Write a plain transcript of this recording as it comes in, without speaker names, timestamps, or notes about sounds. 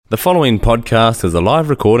The following podcast is a live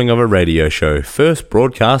recording of a radio show first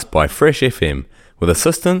broadcast by Fresh FM with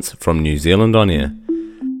assistance from New Zealand On Air.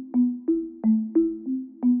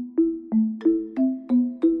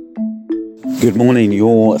 Good morning,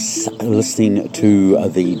 you're listening to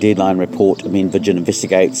the Deadline Report of Vidgen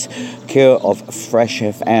Investigates, care of Fresh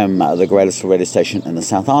FM, the greatest radio station in the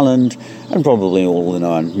South Island and probably all the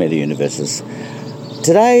known media universes.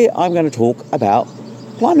 Today I'm going to talk about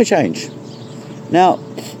climate change. Now,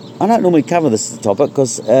 I don't normally cover this topic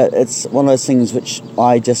because it's one of those things which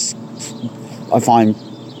I find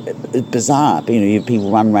bizarre. You know, you have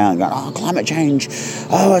people running around going, "Oh, climate change!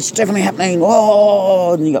 Oh, it's definitely happening!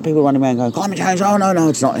 Oh!" And you got people running around going, "Climate change! Oh, no,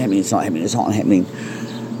 it's not happening! It's not happening! It's not happening!"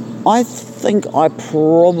 I think I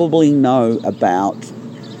probably know about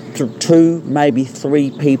two, maybe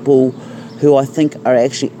three people who I think are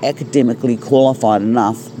actually academically qualified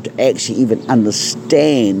enough to actually even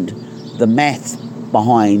understand the math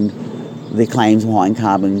behind the claims behind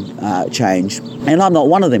carbon change, and I'm not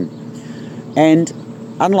one of them. And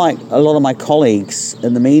unlike a lot of my colleagues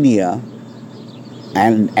in the media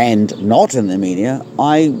and not in the media,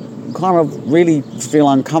 I kind of really feel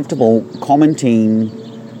uncomfortable commenting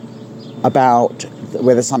about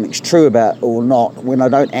whether something's true about or not when I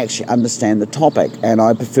don't actually understand the topic, and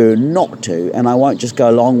I prefer not to, and I won't just go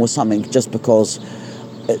along with something just because,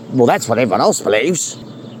 well, that's what everyone else believes.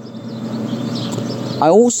 I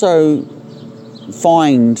also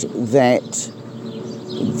find that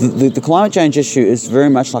the climate change issue is very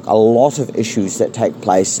much like a lot of issues that take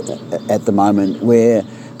place at the moment, where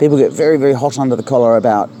people get very, very hot under the collar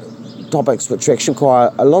about topics which actually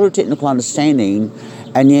require a lot of technical understanding,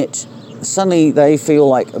 and yet suddenly they feel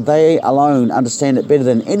like they alone understand it better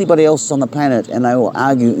than anybody else on the planet, and they will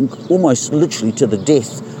argue almost literally to the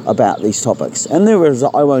death about these topics. And there is,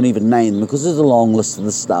 I won't even name them because there's a long list of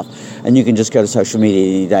this stuff, and you can just go to social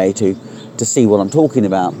media any day to see what I'm talking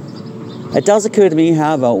about. It does occur to me,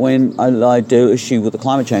 however, when I do issue with the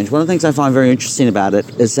climate change, one of the things I find very interesting about it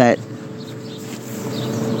is that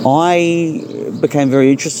I became very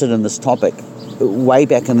interested in this topic way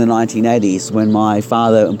back in the 1980s when my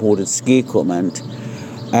father imported ski equipment,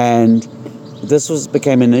 and this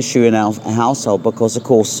became an issue in our household because, of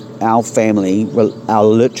course, our family, our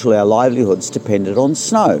livelihoods depended on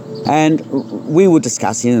snow. And we were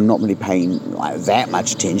discussing and not really paying that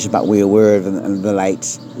much attention, but we were in the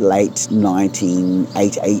late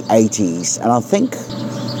 1980s. And I think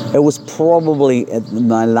it was probably in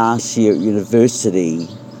my last year at university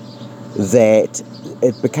that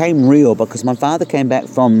it became real, because my father came back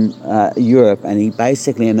from Europe, and he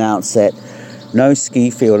basically announced that no ski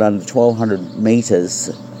field under 1,200 metres,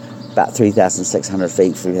 about 3,600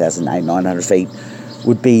 feet, 3,900 feet,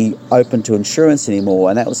 would be open to insurance anymore.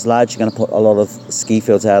 And that was largely going to put a lot of ski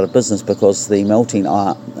fields out of business because the melting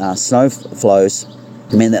snow flows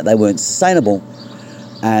meant that they weren't sustainable.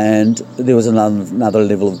 And there was another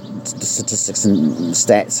level of statistics and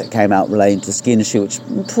stats that came out relating to the ski industry, which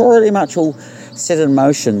pretty much all set in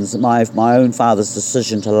motion my own father's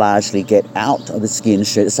decision to largely get out of the ski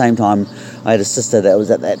industry. At the same time, I had a sister that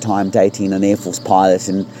was at that time dating an Air Force pilot,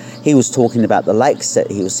 and he was talking about the lakes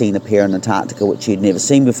that he was seeing appear in Antarctica, which he'd never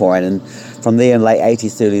seen before. And from there in late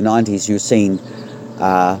 80s, early 90s, you were seeing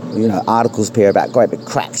articles appear about great big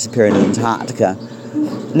cracks appearing in Antarctica.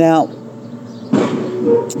 Now,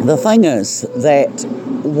 the thing is that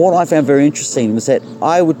what I found very interesting was that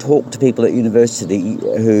I would talk to people at university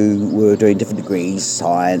who were doing different degrees,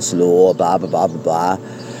 science, law, blah, blah, blah, blah, blah,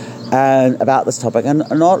 and about this topic. And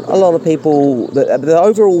not a lot of people, the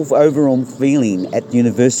overall feeling at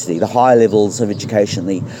university, the high levels of education,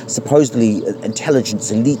 the supposedly intelligence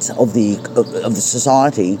elites of the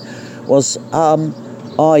society was,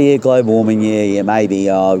 oh yeah, global warming, yeah, maybe.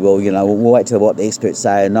 Well, we'll wait till what the experts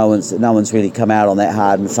say. And no one's really come out on that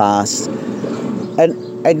hard and fast.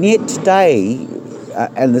 And yet today,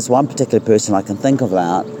 and there's one particular person I can think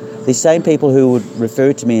about, these same people who would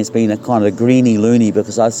refer to me as being a kind of greeny loony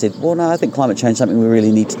because I said, well, no, I think climate change is something we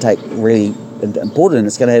really need to take really important, and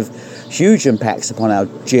it's going to have huge impacts upon our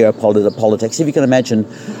geopolitics. If you can imagine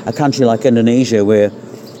a country like Indonesia where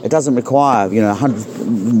it doesn't require,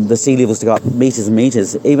 the sea levels to go up metres and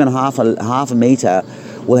metres. Even half a metre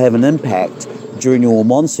will have an impact during your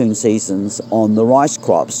monsoon seasons on the rice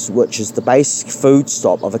crops, which is the basic food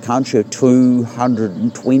stock of a country of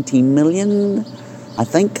 220 million, I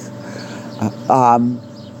think.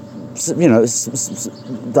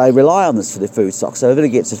 They rely on this for their food stock. So if it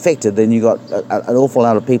gets affected, then you've got an awful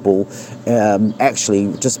lot of people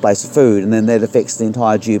actually displaced for food, and then that affects the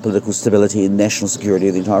entire geopolitical stability and national security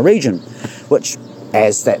of the entire region, which,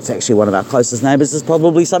 as that's actually one of our closest neighbours, is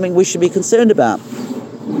probably something we should be concerned about.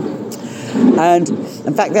 And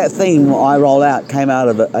in fact, that theme I roll out came out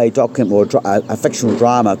of a document or a fictional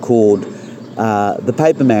drama called The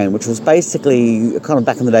Paperman, which was basically kind of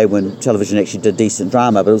back in the day when television actually did decent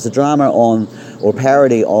drama, but it was a drama on, or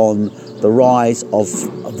parody on, the rise of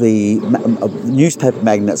the newspaper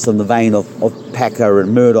magnates in the vein of Packer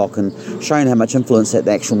and Murdoch, and showing how much influence that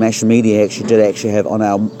the actual national media actually have on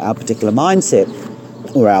our particular mindset,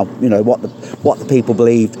 or our, what the people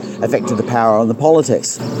believed affected the power on the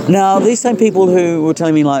politics. Now, these same people who were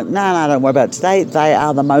telling me like, no, don't worry about it today, they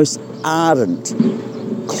are the most ardent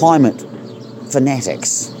climate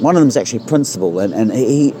fanatics. One of them is actually principal, and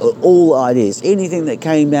he all ideas, anything that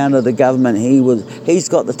came down to the government, he's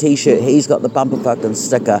got the t-shirt, he's got the bumper fucking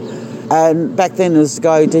sticker. And back then this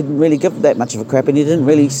guy didn't really give that much of a crap, and he didn't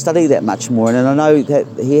really study that much more, and I know that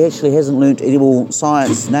he actually hasn't learnt any more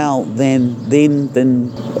science now than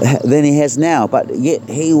he has now, but yet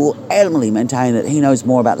he will adamantly maintain that he knows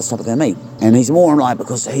more about this topic than me, and he's more in line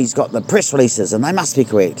because he's got the press releases and they must be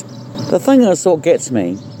correct. The thing that sort of gets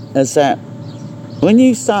me is that when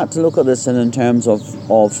you start to look at this in terms of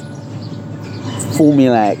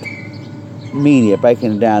formulaic media,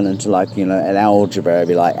 breaking it down into an algebra, it'd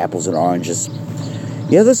be like apples and oranges,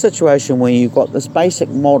 you have the situation where you've got this basic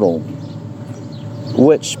model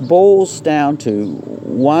which boils down to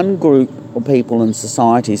one group of people in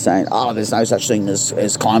society saying, there's no such thing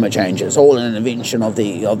as climate change, it's all an invention of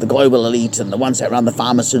the global elite and the ones that run the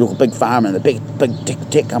pharmaceutical big pharma and the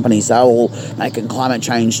big tech companies, they're all making climate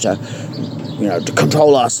change to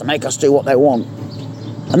control us and make us do what they want.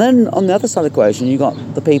 And then on the other side of the equation, you've got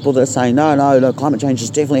the people that are saying, no, climate change is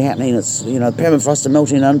definitely happening. It's, permafrost are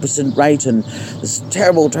melting at an unprecedented rate, and there's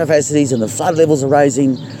terrible tragedies, and the flood levels are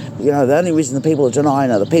rising. The only reason the people are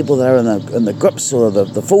denying are the people that are in the grips, or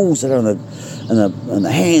the fools that are in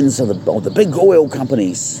the hands of the big oil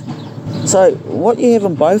companies. So what you have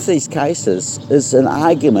in both these cases is an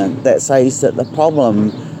argument that says that the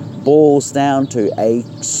problem boils down to a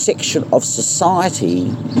section of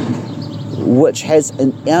society which has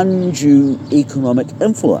an undue economic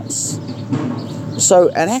influence. So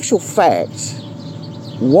in actual fact,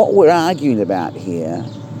 what we're arguing about here,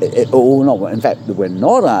 we're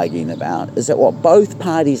not arguing about, is that what both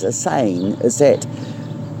parties are saying is that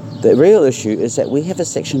the real issue is that we have a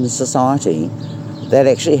section of society that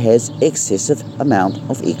actually has excessive amount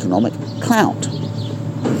of economic clout.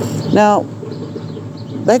 Now,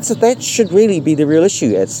 that should really be the real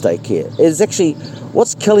issue at stake here. It's actually,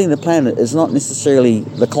 what's killing the planet is not necessarily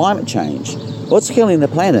the climate change. What's killing the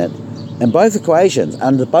planet in both equations,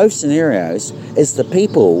 under both scenarios, is the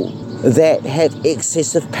people that have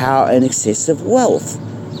excessive power and excessive wealth.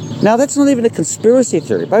 Now, that's not even a conspiracy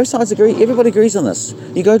theory. Both sides agree. Everybody agrees on this.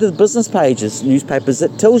 You go to the business pages, newspapers,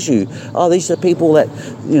 it tells you, these are people that,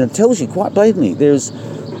 tells you quite blatantly, there's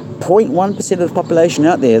 0.1% of the population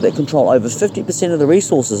out there that control over 50% of the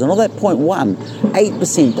resources, and of that 0.1,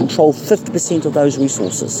 8% control 50% of those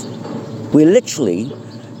resources. We literally,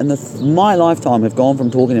 in my lifetime, have gone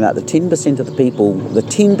from talking about the 10% of the people, the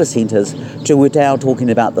 10 percenters, to we're now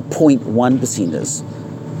talking about the 0.1 percenters.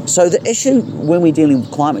 So the issue when we're dealing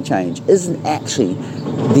with climate change isn't actually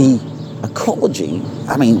the ecology.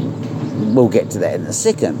 I mean, we'll get to that in a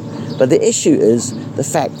second. But the issue is the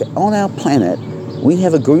fact that on our planet, we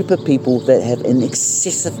have a group of people that have an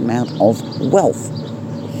excessive amount of wealth.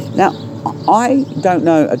 Now, I don't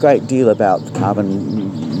know a great deal about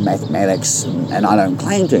carbon mathematics, and I don't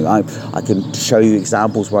claim to. I can show you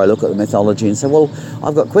examples where I look at the methodology and say, well,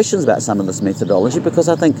 I've got questions about some of this methodology, because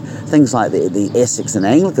I think things like the Essex and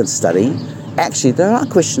Anglican study, actually there are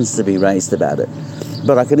questions to be raised about it.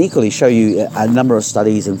 But I can equally show you a number of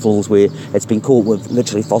studies and flaws where it's been caught with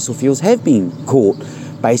literally fossil fuels have been caught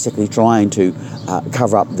basically trying to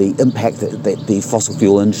cover up the impact that the fossil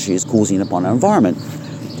fuel industry is causing upon our environment.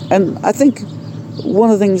 And I think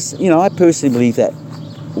one of the things, I personally believe that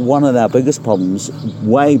one of our biggest problems,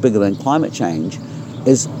 way bigger than climate change,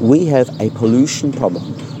 is we have a pollution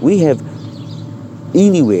problem. We have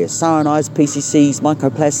anywhere cyanide, PCCs,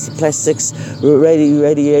 microplastics,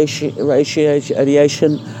 radiation,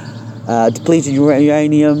 depleted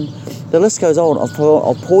uranium. The list goes on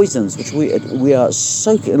of poisons which we are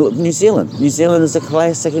soaking. Look, New Zealand is a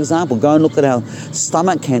classic example. Go and look at our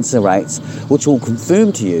stomach cancer rates, which will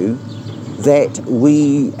confirm to you that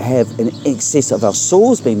we have an excess of our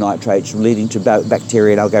soils being nitrates, leading to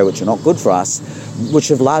bacteria and algae, which are not good for us, which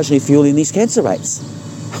have largely fueling these cancer rates.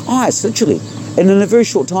 It's literally. And in a very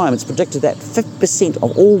short time, it's predicted that 50%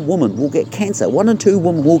 of all women will get cancer. 1 in 2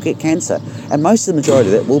 women will get cancer. And most of the majority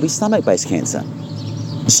of it will be stomach-based cancer.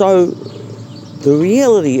 So the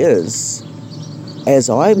reality is as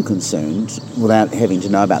I'm concerned, without having to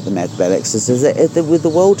know about the mathematics, is that with the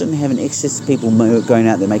world didn't have an excess of people going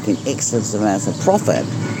out there making excess amounts of profit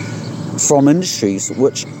from industries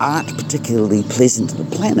which aren't particularly pleasant to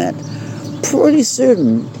the planet, pretty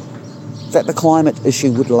certain that the climate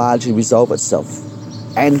issue would largely resolve itself.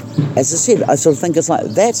 And as I said, I sort of think it's like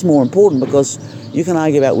that's more important, because you can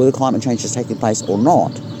argue about whether climate change is taking place or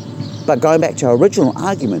not. But going back to our original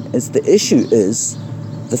argument, is the issue is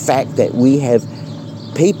the fact that we have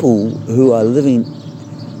people who are living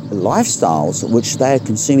lifestyles which they are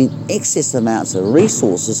consuming excess amounts of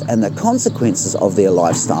resources, and the consequences of their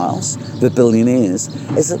lifestyles, the billionaires,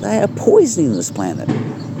 is that they are poisoning this planet.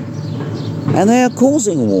 And they are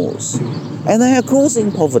causing wars. And they are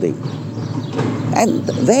causing poverty. And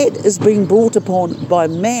that is being brought upon by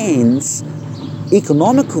man's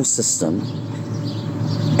economical system,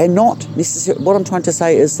 and not necessarily. What I'm trying to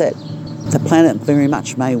say is that the planet very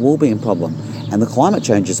much may well be in problem. And the climate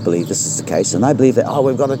changes believe this is the case, and they believe that,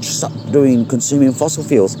 we've got to stop consuming fossil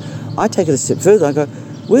fuels. I take it a step further. I go,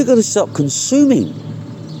 we've got to stop consuming.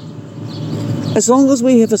 As long as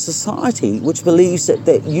we have a society which believes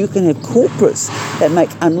that you can have corporates that make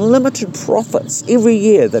unlimited profits every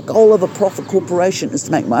year, the goal of a profit corporation is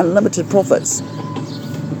to make unlimited profits,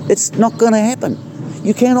 it's not going to happen.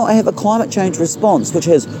 You cannot have a climate change response which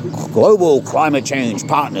has global climate change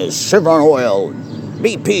partners, Chevron Oil,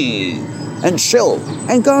 BP, and Shell,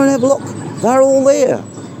 and go and have a look. They're all there.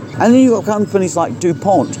 And then you've got companies like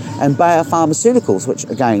DuPont and Bayer Pharmaceuticals, which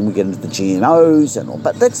again we get into the GMOs and all,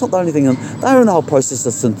 but that's not the only thing. They're in the whole process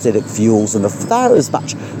of synthetic fuels, and they're as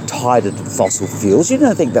much tied into fossil fuels. You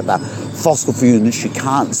don't think that the fossil fuel industry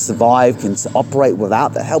can't survive, can operate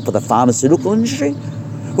without the help of the pharmaceutical industry?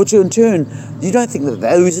 Which in turn, you don't think that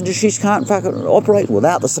those industries can't fucking operate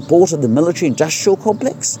without the support of the military-industrial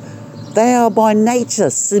complex? They are by nature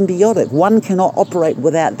symbiotic. One cannot operate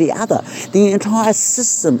without the other. The entire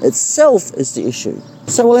system itself is the issue.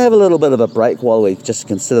 So we'll have a little bit of a break while we just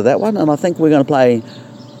consider that one, and I think we're going to play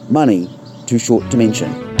Money Too Short to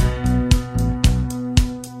Mention.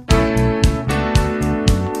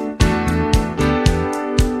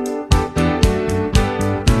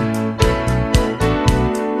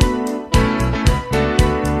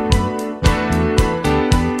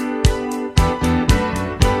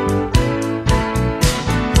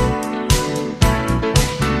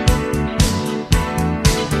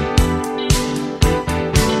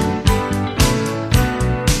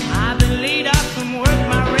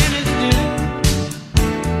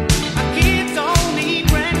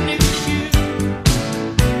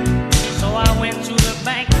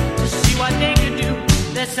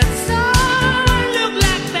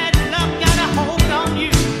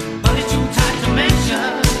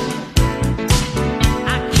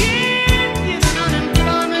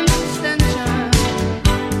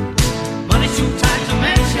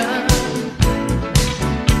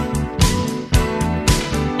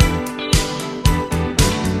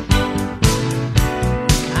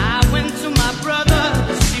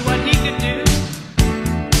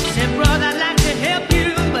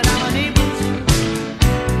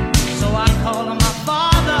 So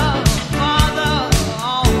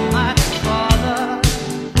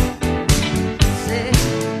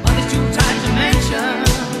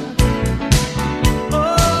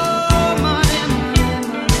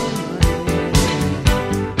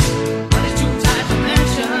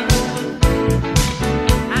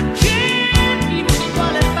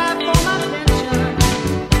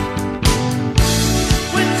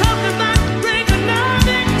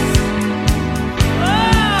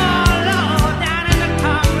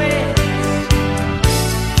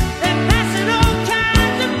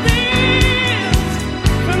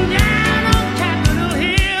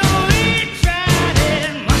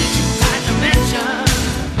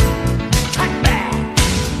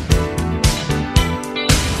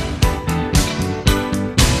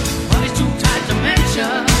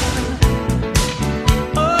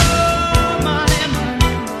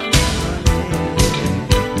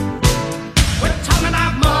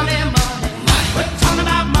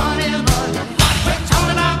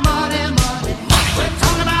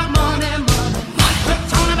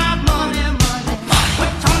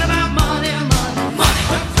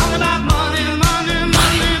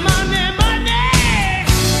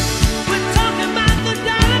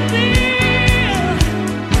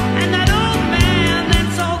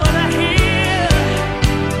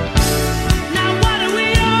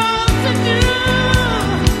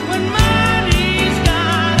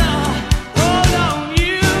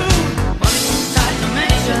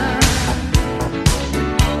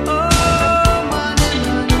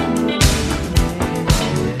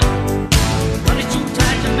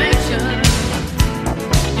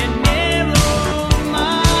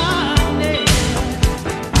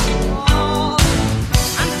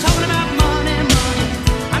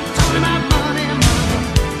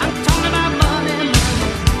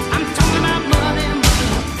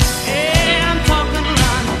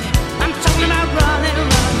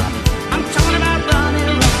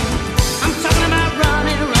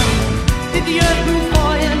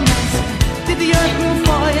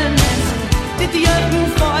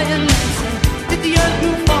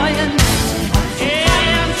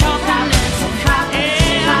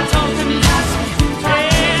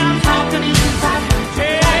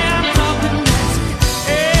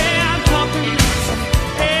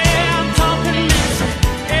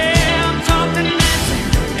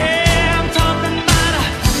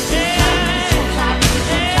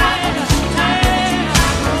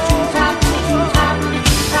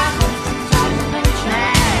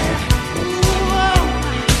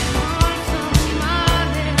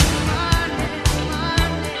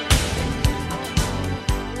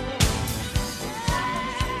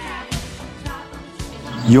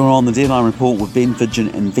You're on the Deadline Report with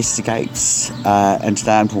Vidgen Investigates, and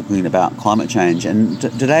today I'm talking about climate change. And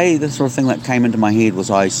today, the sort of thing that came into my head was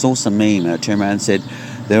I saw some meme and it turned around and said,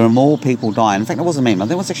 there are more people dying. In fact, it wasn't a meme, I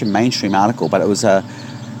think it was actually a mainstream article, but it was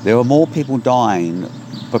there are more people dying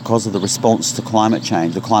because of the response to climate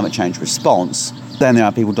change, the climate change response, than there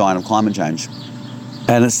are people dying of climate change.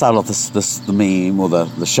 And it started off the meme or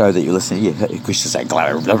the show that you're listening to, Chris should say,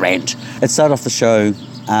 the rant. It started off the show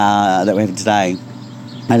that we're having today.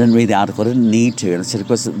 I didn't read the article, I didn't need to, and I said, of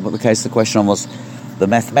course, the question was the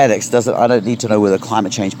mathematics. I don't need to know whether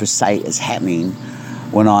climate change per se is happening.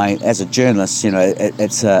 When as a journalist,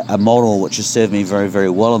 it's a model which has served me very, very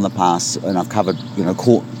well in the past, and I've covered,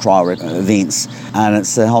 court trial events, and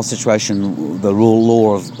it's the whole situation, the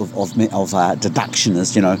law of deduction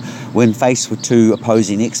is, when faced with two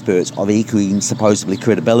opposing experts of equal supposedly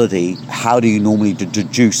credibility, how do you normally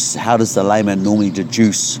deduce, how does the layman normally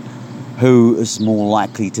deduce who is more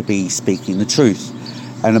likely to be speaking the truth?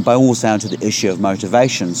 And it boils down to the issue of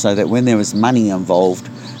motivation, so that when there is money involved,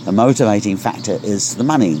 the motivating factor is the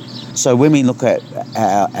money. So when we look at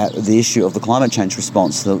the issue of the climate change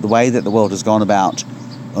response, the way that the world has gone about,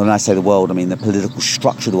 when I say the world, I mean the political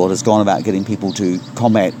structure of the world has gone about getting people to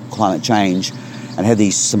combat climate change and have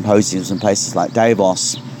these symposiums in places like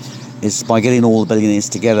Davos, is by getting all the billionaires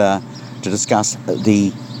together to discuss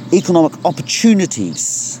the economic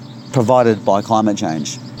opportunities provided by climate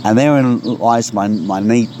change. And therein lies my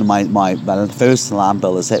first alarm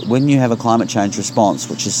bell, is that when you have a climate change response,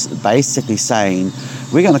 which is basically saying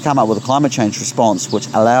we're going to come up with a climate change response which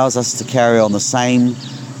allows us to carry on the same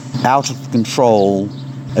out of control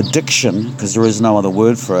addiction, because there is no other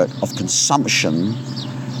word for it, of consumption,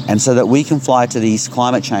 and so that we can fly to these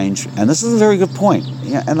climate change, and this is a very good point,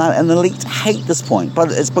 and the elite hate this point, but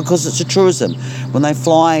it's because it's a truism. When they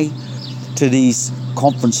fly to these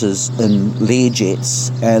conferences in Learjets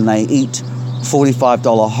and they eat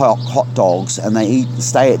 $45 hot dogs and they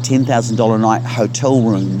stay at $10,000 a night hotel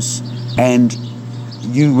rooms, and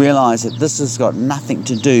you realise that this has got nothing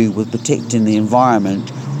to do with protecting the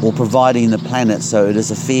environment or providing the planet so it is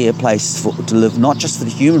a fair place to live, not just for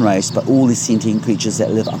the human race but all the sentient creatures that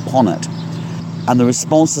live upon it. And the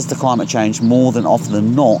responses to climate change, more than often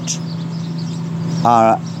than not,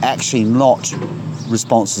 are actually not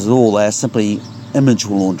responses at all. They are simply image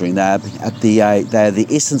laundering. They are the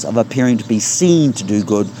essence of appearing to be seen to do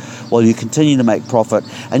good while you continue to make profit,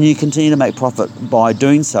 and you continue to make profit by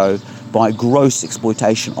doing so by gross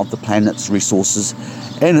exploitation of the planet's resources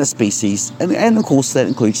and its species, and of course that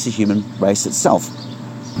includes the human race itself.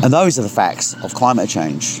 And those are the facts of climate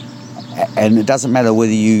change. And it doesn't matter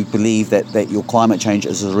whether you believe that your climate change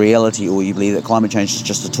is a reality or you believe that climate change is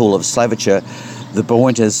just a tool of esclavature. The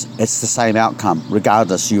point is, it's the same outcome.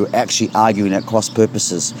 Regardless, you're actually arguing at cross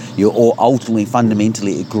purposes. You all ultimately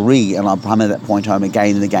fundamentally agree, and I'm hammering that point home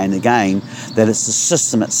again and again and again, that it's the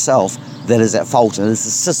system itself that is at fault, and it's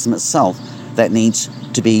the system itself that needs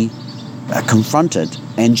to be confronted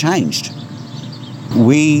and changed.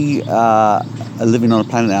 We are living on a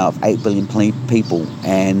planet now of 8 billion people,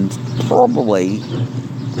 and probably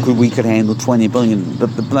we could handle 20 billion.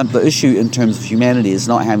 But the issue in terms of humanity is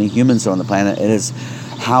not how many humans are on the planet, it is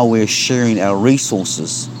how we're sharing our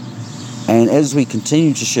resources. And as we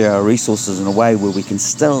continue to share our resources in a way where we can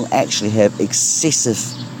still actually have excessive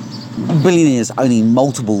billionaires owning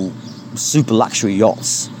multiple super luxury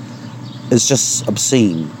yachts, is just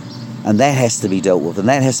obscene. And that has to be dealt with, and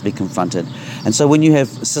that has to be confronted. And so when you have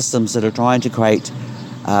systems that are trying to create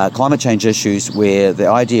climate change issues where the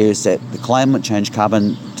idea is that the climate change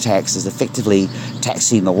carbon tax is effectively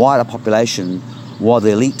taxing the wider population while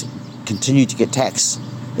the elite continue to get tax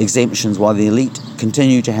exemptions, while the elite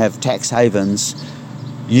continue to have tax havens,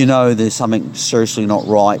 there's something seriously not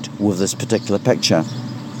right with this particular picture.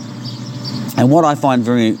 And what I find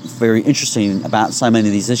very, very interesting about so many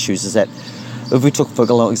of these issues is that if we took, for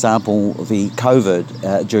example, the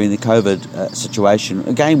COVID, during the COVID situation,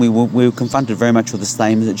 again, we were confronted very much with the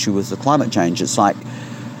same issue with the climate change. It's like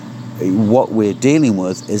what we're dealing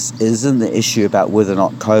with isn't the issue about whether or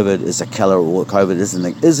not COVID is a killer or COVID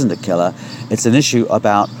isn't a killer. It's an issue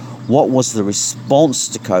about what was the response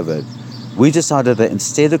to COVID. We decided that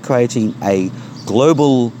instead of creating a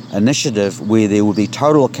global initiative where there would be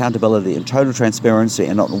total accountability and total transparency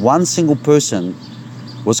and not one single person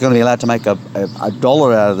was going to be allowed to make a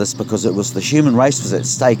dollar out of this because it was the human race was at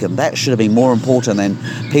stake, and that should have been more important than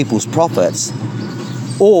people's profits.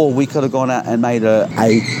 Or we could have gone out and made a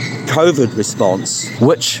COVID response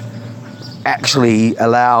which actually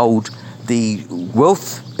allowed the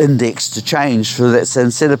wealth index to change. So that, so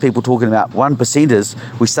instead of people talking about 1%ers,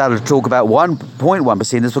 we started to talk about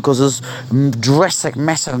 1.1%ers because there's drastic,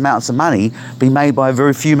 massive amounts of money being made by a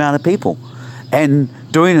very few amount of people. And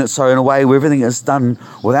doing it so in a way where everything is done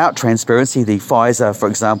without transparency. The Pfizer, for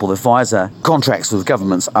example, the Pfizer contracts with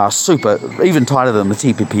governments are super, even tighter than the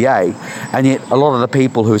TPPA, and yet a lot of the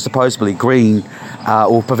people who are supposedly green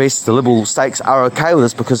or possess the liberal stakes are okay with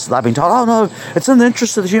this because they've been told, oh no, it's in the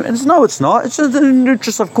interest of the humans. No, it's not. It's in the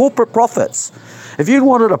interest of corporate profits. If you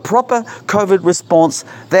wanted a proper COVID response,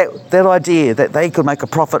 that idea that they could make a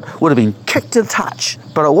profit would have been kicked in touch,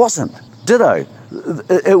 but it wasn't. Ditto.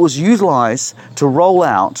 It was utilised to roll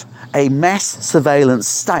out a mass surveillance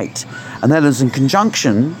state, and that is in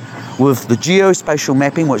conjunction with the geospatial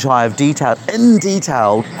mapping, which I have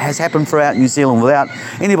detailed, has happened throughout New Zealand without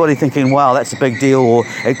anybody thinking, wow, that's a big deal, or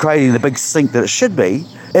it creating the big stink that it should be.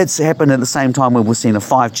 It's happened at the same time when we've seen a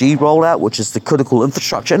 5G rollout, which is the critical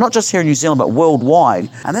infrastructure, not just here in New Zealand, but worldwide.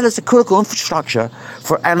 And that is the critical infrastructure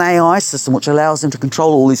for an AI system, which allows them to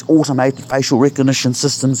control all these automated facial recognition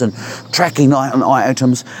systems and tracking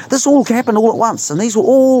items. This all happened all at once. And these were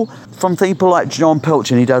all from people like John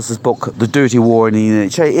Pilch, and he does this book, The Dirty War in the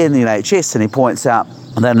NHS, and he points out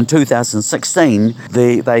that in 2016,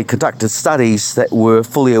 they conducted studies that were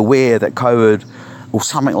fully aware that COVID, or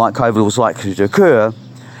something like COVID, was likely to occur.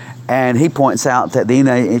 And he points out that the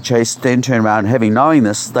NHS then turned around, knowing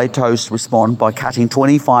this, they chose to respond by cutting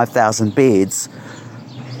 25,000 beds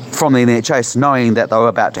from the NHS, knowing that they were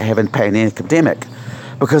about to have a pandemic.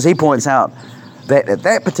 Because he points out that at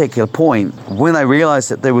that particular point, when they realised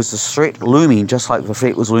that there was this threat looming, just like the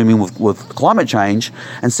threat was looming with climate change,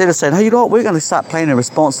 instead of saying, hey, you know what, we're going to start planning a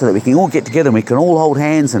response so that we can all get together and we can all hold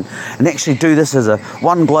hands and actually do this as a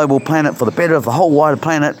one global planet for the better of the whole wider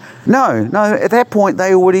planet. No, at that point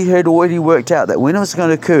they already worked out that when it was going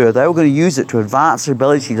to occur, they were going to use it to advance their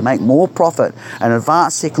ability to make more profit and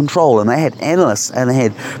advance their control. And they had analysts and they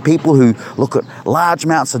had people who look at large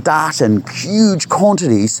amounts of data and huge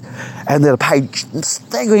quantities, and they're paid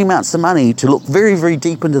staggering amounts of money to look very, very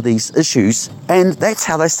deep into these issues. And that's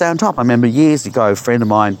how they stay on top. I remember years ago, a friend of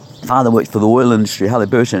mine, father worked for the oil industry,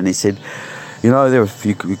 Halliburton, and he said, you know, if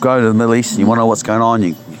you go to the Middle East and you want to know what's going on,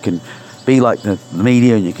 you can be like the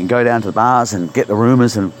media, and you can go down to the bars and get the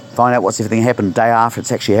rumours and find out what's everything happened the day after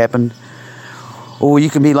it's actually happened. Or you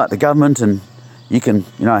can be like the government and you can,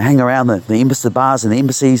 hang around the bars and the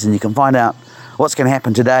embassies and you can find out what's going to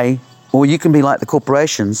happen today. Or you can be like the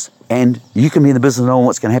corporations and you can be in the business of knowing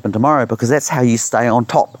what's going to happen tomorrow, because that's how you stay on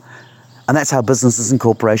top. And that's how businesses and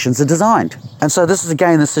corporations are designed. And so this is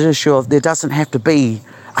again this issue of there doesn't have to be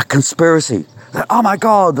a conspiracy. That, oh my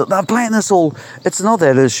God, they've planned this all. It's not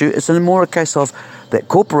that issue. It's more a case of that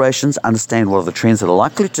corporations understand what are the trends that are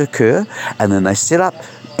likely to occur, and then they set up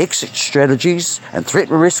exit strategies and threat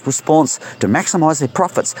risk response to maximise their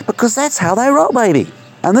profits, because that's how they roll, baby.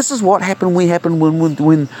 And this is what happened when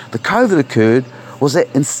the COVID occurred, was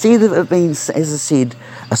that instead of it being, as I said,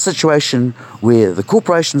 a situation where the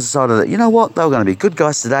corporations decided that, you know what, they were going to be good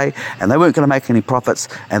guys today and they weren't going to make any profits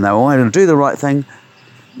and they were going to do the right thing.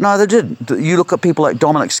 No, they didn't. You look at people like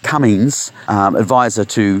Dominic Cummings, advisor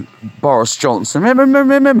to Boris Johnson.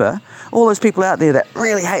 Remember all those people out there that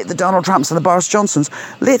really hate the Donald Trumps and the Boris Johnsons.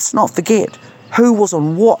 Let's not forget who was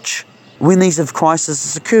on watch when these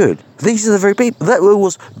crises occurred. These are the very people. That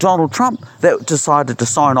was Donald Trump that decided to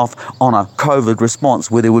sign off on a COVID response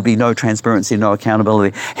where there would be no transparency, no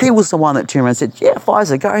accountability. He was the one that turned around and said, yeah,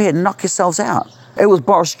 Pfizer, go ahead and knock yourselves out. It was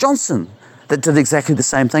Boris Johnson that did exactly the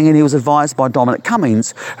same thing, and he was advised by Dominic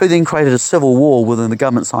Cummings, who then created a civil war within the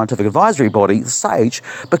government scientific advisory body, the SAGE,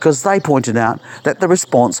 because they pointed out that the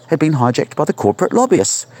response had been hijacked by the corporate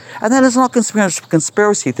lobbyists. And that is not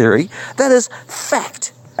conspiracy theory, that is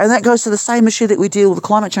fact. And that goes to the same issue that we deal with the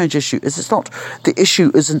climate change issue. The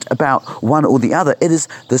issue isn't about one or the other. It is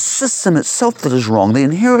the system itself that is wrong. The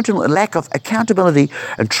inherent lack of accountability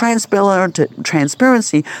and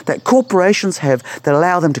transparency that corporations have that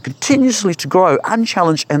allow them to continuously to grow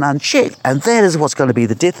unchallenged and unchecked. And that is what's going to be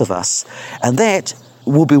the death of us. And that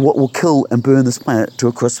will be what will kill and burn this planet to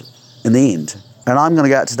a crisp in the end. And I'm going to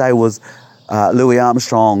go out today with Louis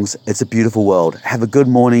Armstrong's It's a Beautiful World. Have a good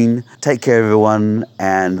morning. Take care, everyone.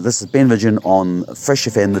 And this is Ben Vidgen on Fresh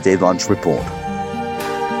FM, the Dead Lunch Report.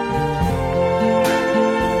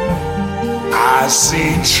 I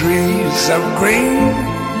see trees of green,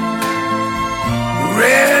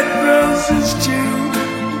 red roses too.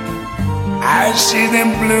 I see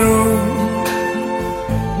them bloom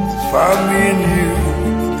for me and you.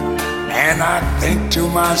 And I think to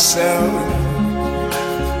myself,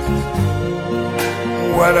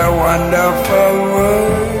 what a wonderful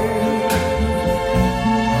world.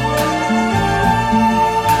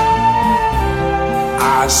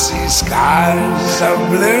 see skies of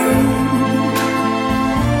blue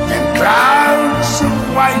and clouds of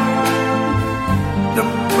white, the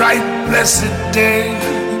bright blessed day,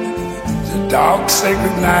 the dark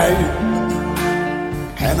sacred night.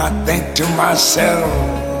 And I think to myself,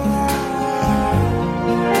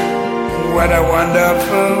 what a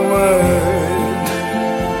wonderful world.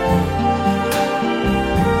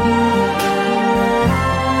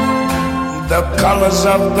 The colors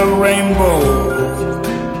of the rainbow,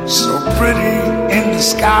 so pretty in the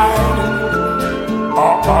sky,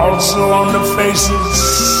 are also on the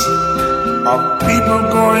faces of people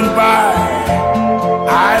going by.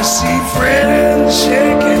 I see friends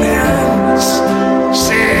shaking hands,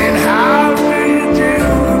 saying, how do you do?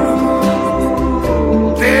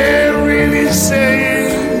 They're really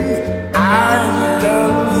saying, I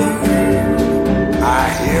love you. I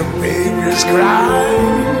hear babies cry,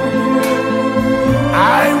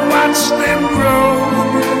 I watch them grow.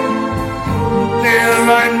 They'll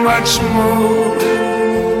learn much more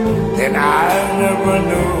than I never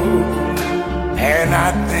knew. And I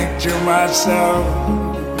think to myself,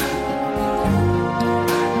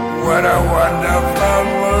 what a wonderful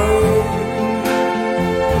world.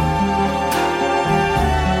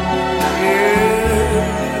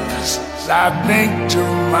 Yes, I think to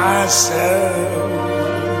myself,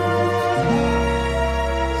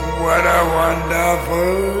 what a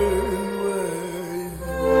wonderful world.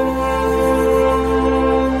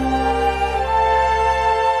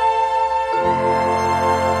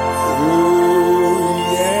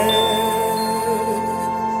 Oh, yeah.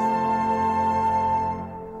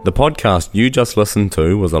 The podcast you just listened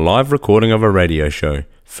to was a live recording of a radio show,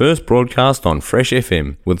 first broadcast on Fresh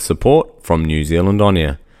FM with support from New Zealand On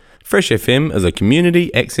Air. Fresh FM is a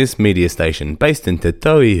community access media station based in Te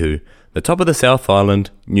Tauihu, the top of the South Island,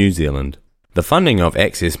 New Zealand. The funding of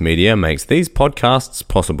Access Media makes these podcasts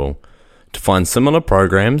possible. To find similar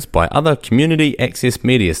programs by other community access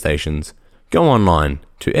media stations, go online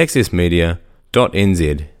to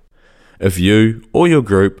accessmedia.nz. If you or your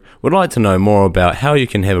group would like to know more about how you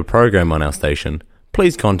can have a program on our station,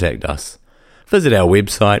 please contact us. Visit our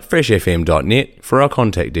website freshfm.net for our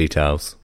contact details.